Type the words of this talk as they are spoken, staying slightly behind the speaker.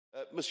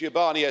Monsieur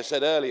Barnier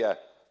said earlier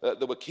that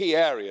there were key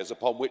areas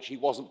upon which he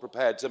wasn't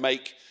prepared to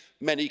make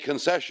many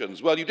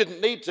concessions. Well, you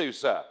didn't need to,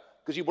 sir,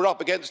 because you were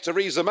up against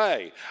Theresa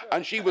May,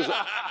 and she was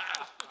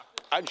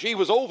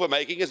all for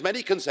making as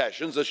many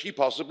concessions as she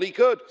possibly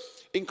could,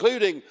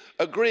 including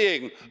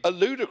agreeing a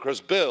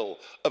ludicrous bill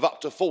of up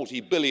to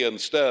 40 billion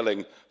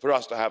sterling for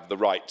us to have the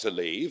right to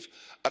leave,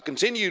 a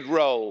continued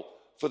role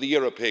for the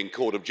European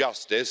Court of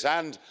Justice,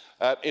 and,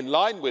 in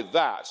line with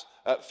that,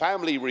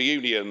 family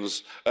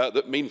reunions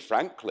that mean,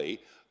 frankly,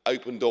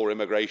 open-door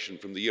immigration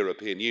from the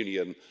European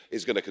Union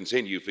is going to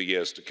continue for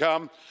years to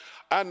come,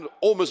 and,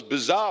 almost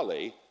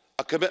bizarrely,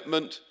 a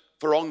commitment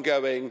for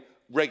ongoing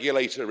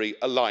regulatory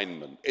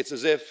alignment. It's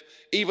as if,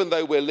 even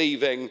though we're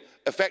leaving,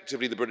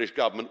 effectively the British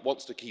government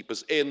wants to keep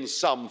us in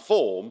some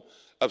form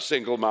of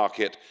single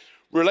market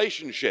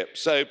relationship.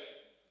 So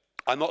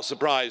I'm not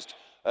surprised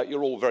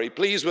you're all very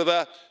pleased with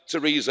her.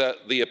 Theresa,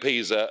 the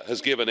appeaser, has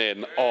given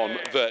in on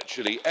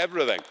virtually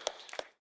everything.